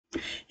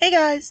Hey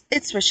guys,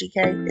 it's Rishi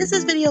K. Is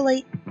this video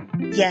late?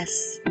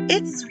 Yes,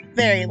 it's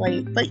very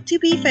late, but to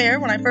be fair,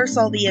 when I first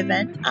saw the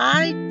event,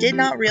 I did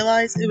not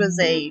realize it was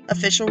a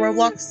official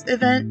Roblox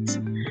event,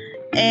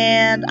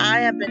 and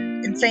I have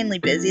been insanely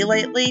busy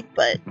lately,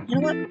 but you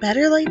know what?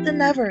 Better late than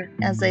never,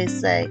 as they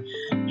say.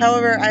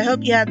 However, I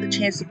hope you had the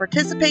chance to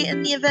participate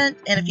in the event,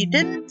 and if you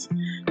didn't,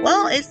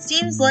 well, it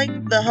seems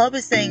like the hub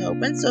is staying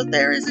open, so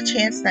there is a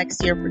chance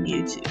next year for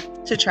you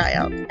to try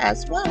out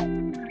as well.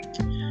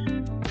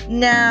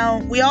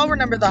 Now, we all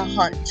remember the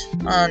hunt,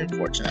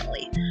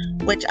 unfortunately,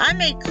 which I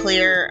made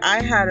clear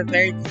I had a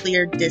very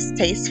clear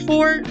distaste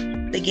for.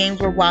 The games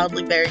were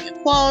wildly varying in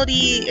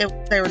quality,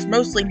 there was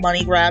mostly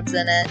money grabs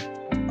in it.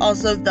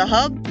 Also, the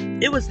hub,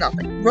 it was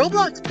nothing.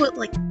 Roblox put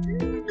like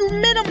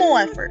minimal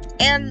effort,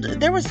 and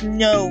there was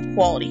no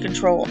quality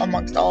control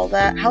amongst all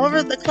that.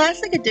 However, the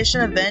Classic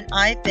Edition event,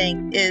 I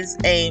think, is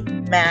a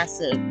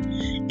massive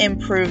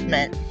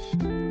improvement.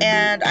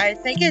 And I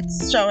think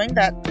it's showing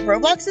that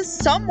Roblox is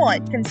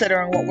somewhat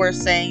considering what we're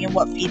saying and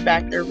what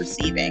feedback they're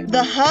receiving.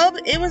 The hub,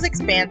 it was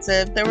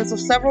expansive. There was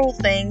several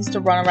things to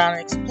run around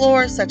and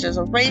explore, such as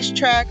a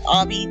racetrack,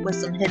 obby with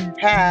some hidden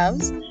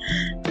paths,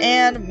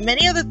 and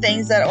many other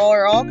things that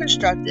are all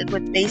constructed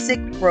with basic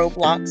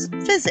Roblox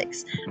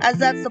physics. As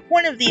that's the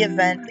point of the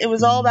event, it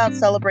was all about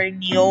celebrating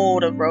the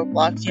old of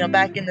Roblox,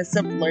 back in the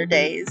simpler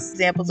days.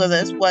 Examples of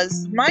this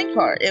was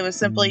minecart. It was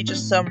simply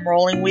just some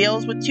rolling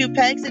wheels with two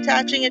pegs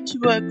attaching it to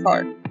a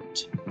cart,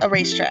 a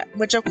racetrack,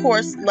 which of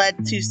course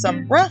led to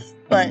some rough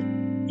but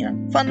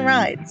fun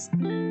rides.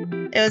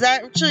 It was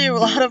actually a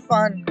lot of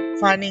fun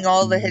finding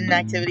all the hidden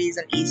activities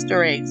and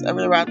Easter eggs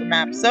throughout the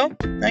map. So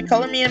that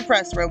color me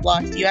impressed,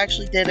 Roblox. You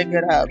actually did a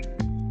good hub.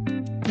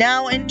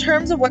 Now, in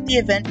terms of what the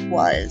event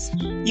was,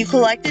 you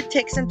collected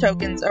ticks and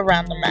tokens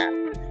around the map,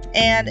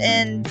 and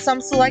in some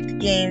select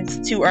games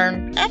to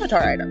earn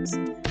avatar items.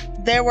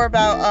 There were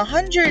about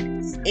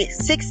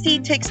 160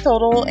 ticks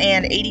total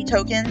and 80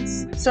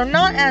 tokens, so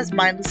not as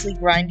mindlessly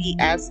grindy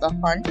as the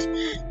hunt.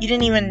 You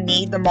didn't even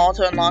need them all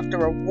to unlock the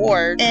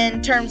reward.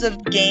 In terms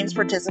of games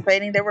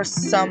participating, there was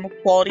some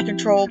quality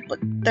control, but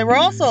there were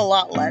also a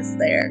lot less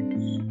there.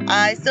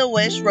 I still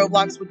wish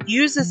Roblox would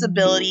use this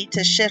ability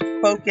to shift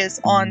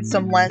focus on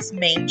some less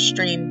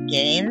mainstream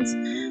games.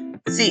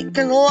 See,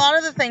 because a lot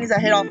of the things that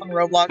hit off on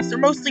Roblox, they're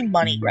mostly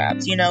money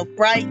grabs,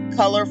 bright,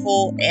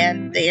 colorful,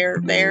 and they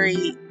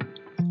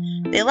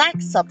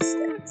lack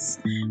substance.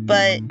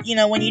 But,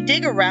 when you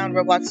dig around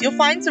Roblox, you'll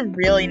find some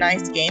really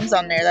nice games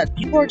on there that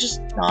people are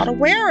just not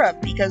aware of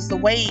because the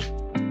way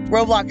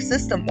Roblox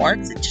system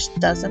works, it just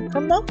doesn't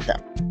promote them.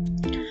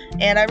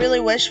 And I really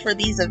wish for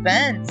these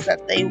events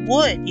that they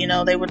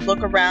would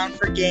look around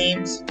for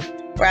games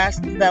or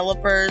ask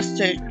developers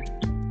to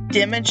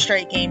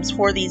demonstrate games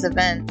for these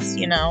events,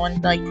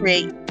 and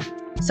create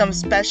some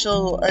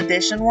special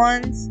edition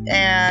ones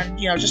and,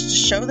 just to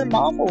show them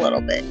off a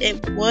little bit.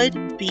 It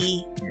would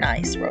be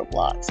nice,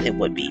 Roblox. It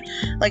would be.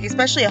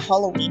 Especially a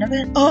Halloween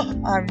event. Oh,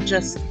 I'm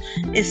just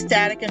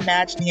ecstatic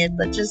imagining it.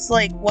 But just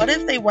what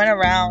if they went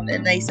around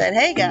and they said,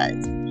 hey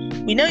guys,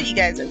 we know you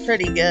guys are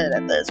pretty good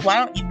at this. Why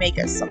don't you make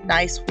us some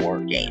nice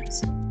horror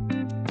games?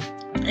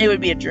 It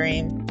would be a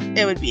dream.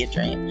 It would be a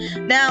dream.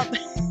 Now,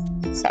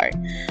 sorry.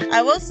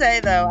 I will say,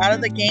 though, out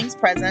of the games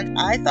present,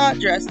 I thought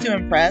Dress to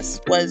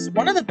Impress was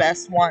one of the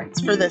best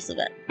ones for this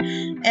event.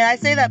 And I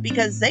say that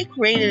because they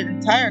created an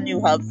entire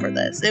new hub for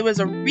this. It was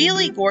a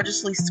really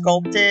gorgeously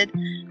sculpted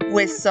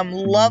with some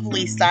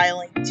lovely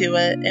styling to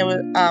it. It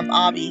was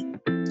obby.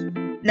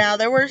 Now,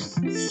 there were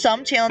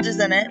some challenges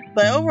in it,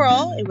 but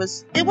overall, it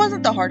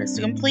wasn't the hardest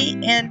to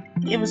complete, and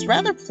it was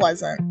rather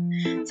pleasant.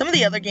 Some of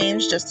the other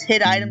games just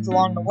hid items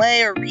along the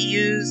way or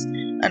reuse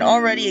an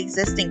already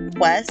existing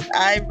quest.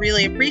 I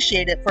really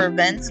appreciate it for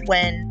events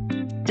when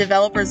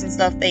developers and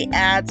stuff, they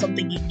add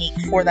something unique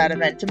for that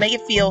event to make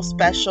it feel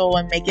special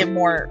and make it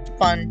more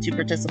fun to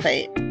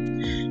participate.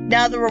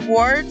 Now, the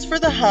rewards for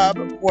the hub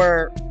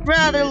were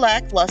rather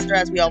lackluster,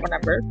 as we all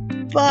remember,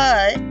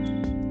 but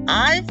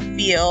I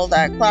feel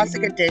that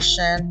Classic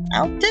Edition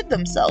outdid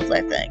themselves,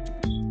 I think.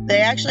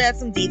 They actually had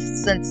some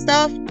decent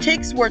stuff.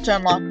 Ticks were to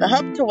unlock the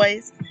hub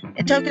toys,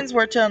 and tokens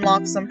were to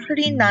unlock some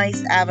pretty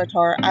nice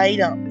avatar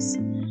items.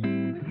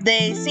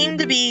 They seem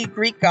to be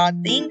Greek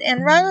god themed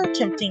and rather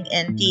tempting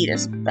indeed,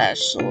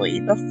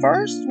 especially the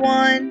first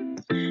one.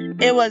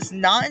 It was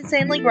not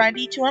insanely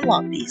grindy to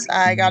unlock these.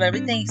 I got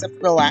everything except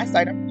for the last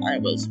item. I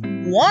was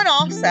one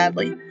off,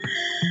 sadly,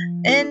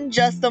 in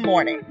just the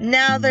morning.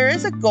 Now, there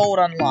is a gold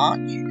unlock,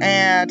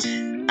 and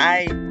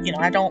I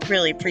don't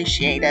really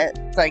appreciate it.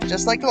 It's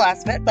just like the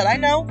last bit, but I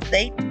know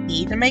they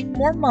need to make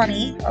more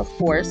money, of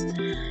course.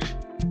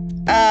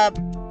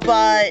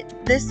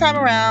 But this time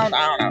around,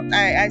 I don't know.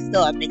 I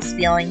still have mixed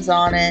feelings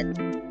on it.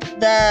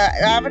 The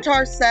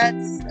avatar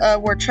sets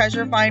were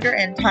Treasure Finder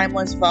and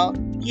Timeless Vault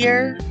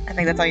Gear. I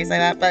think that's how you say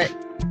that, but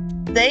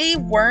they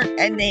weren't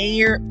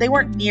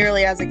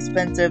nearly as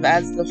expensive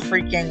as the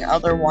freaking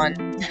other one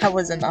that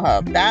was in the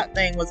hub. That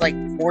thing was like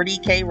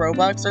 40k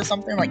Robux or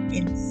something,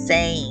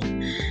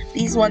 insane.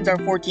 These ones are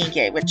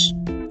 14k, which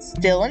is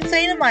still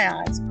insane in my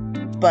eyes.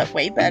 but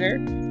way better.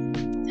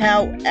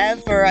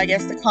 However, I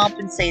guess to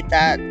compensate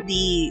that,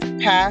 the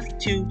path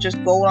to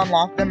just go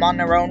unlock them on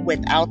their own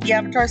without the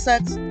avatar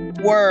sets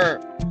were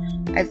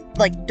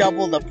like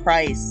double the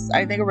price.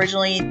 I think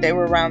originally they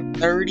were around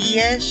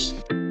 30-ish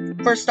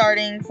for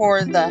starting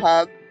for the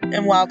hub,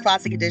 and while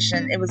Classic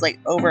Edition it was like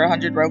over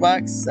 100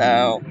 Robux.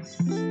 So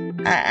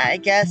I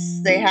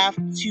guess they have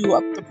to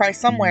up the price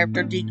somewhere if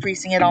they're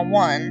decreasing it on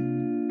one.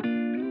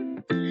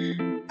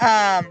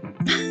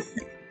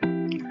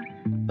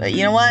 But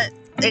you know what?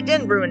 It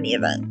didn't ruin the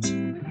event.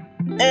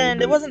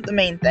 And it wasn't the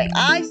main thing.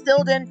 I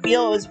still didn't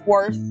feel it was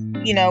worth,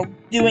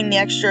 doing the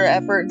extra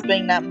effort and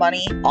spending that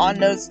money on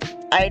those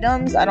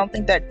items. I don't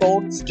think that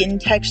gold skin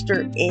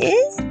texture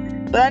is.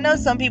 But I know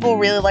some people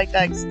really like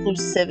that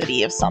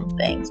exclusivity of some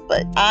things.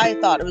 But I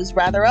thought it was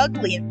rather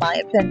ugly in my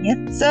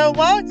opinion. So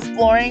while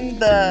exploring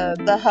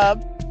the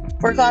hub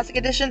for Classic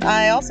Edition,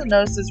 I also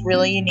noticed this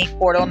really unique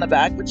portal in the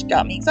back, which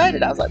got me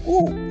excited. I was like,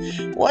 ooh,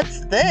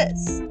 what's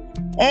this?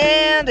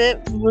 And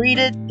it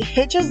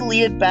just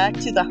leaded back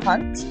to the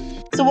hunt.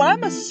 So what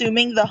I'm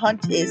assuming the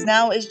hunt is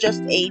now is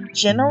just a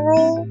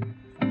general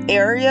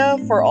area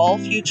for all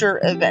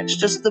future events,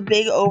 just the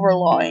big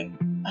overlying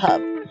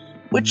hub,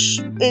 which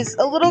is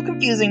a little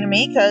confusing to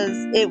me because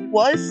it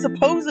was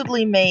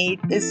supposedly made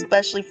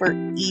especially for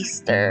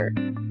Easter,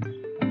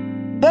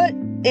 but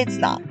it's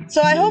not.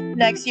 So I hope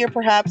next year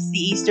perhaps the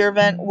Easter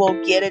event will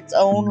get its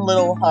own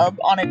little hub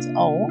on its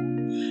own.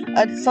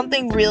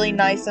 Something really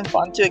nice and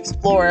fun to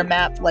explore a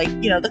map like,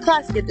 the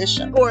Classic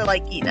Edition, or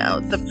like,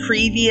 the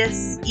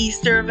previous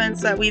Easter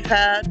events that we've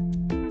had.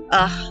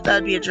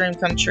 That'd be a dream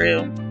come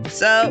true.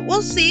 So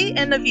we'll see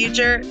in the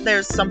future.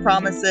 There's some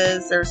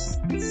promises, there's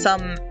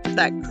some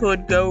that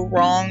could go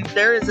wrong.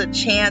 There is a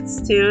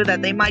chance too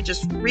that they might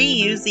just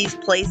reuse these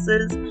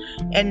places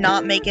and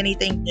not make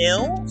anything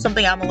new.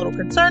 Something I'm a little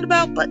concerned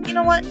about, but you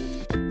know what?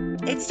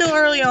 It's still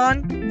early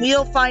on.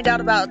 We'll find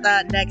out about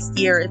that next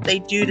year if they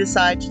do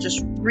decide to just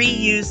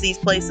reuse these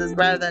places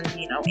rather than,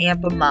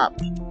 amp them up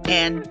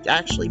and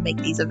actually make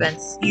these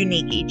events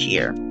unique each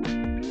year.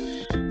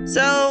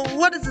 So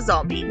what does this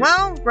all mean?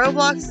 Well,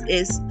 Roblox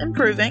is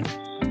improving.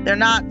 They're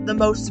not the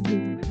most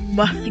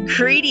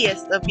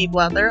greediest of people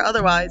out there.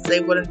 Otherwise, they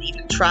wouldn't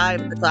even try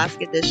with the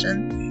Classic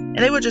Edition. And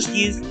they would just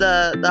use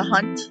the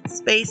hunt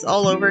space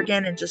all over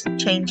again and just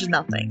change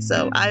nothing.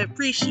 So I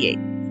appreciate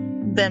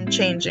them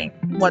changing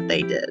what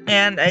they did,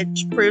 and it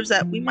proves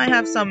that we might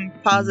have some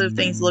positive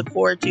things to look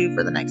forward to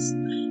for the next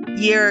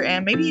year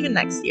and maybe even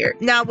next year.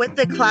 Now with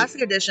the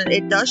Classic Edition,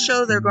 it does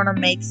show they're going to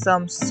make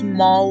some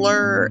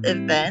smaller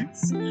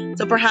events,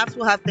 so perhaps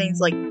we'll have things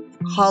like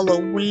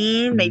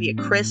Halloween, maybe a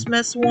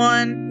Christmas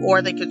one,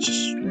 or they could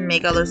just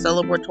make other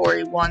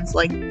celebratory ones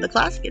like the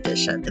Classic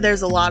Edition.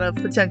 There's a lot of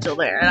potential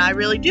there, and I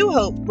really do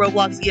hope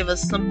Roblox give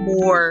us some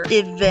more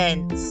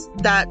events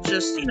that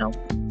just,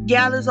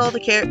 gathers all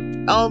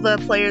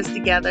the players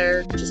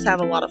together, just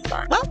have a lot of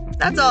fun. Well,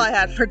 that's all I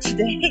had for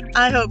today.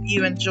 I hope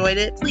you enjoyed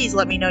it. Please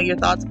let me know your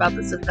thoughts about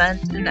this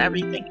event and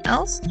everything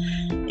else,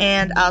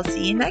 and I'll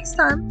see you next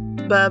time.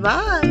 Bye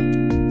bye.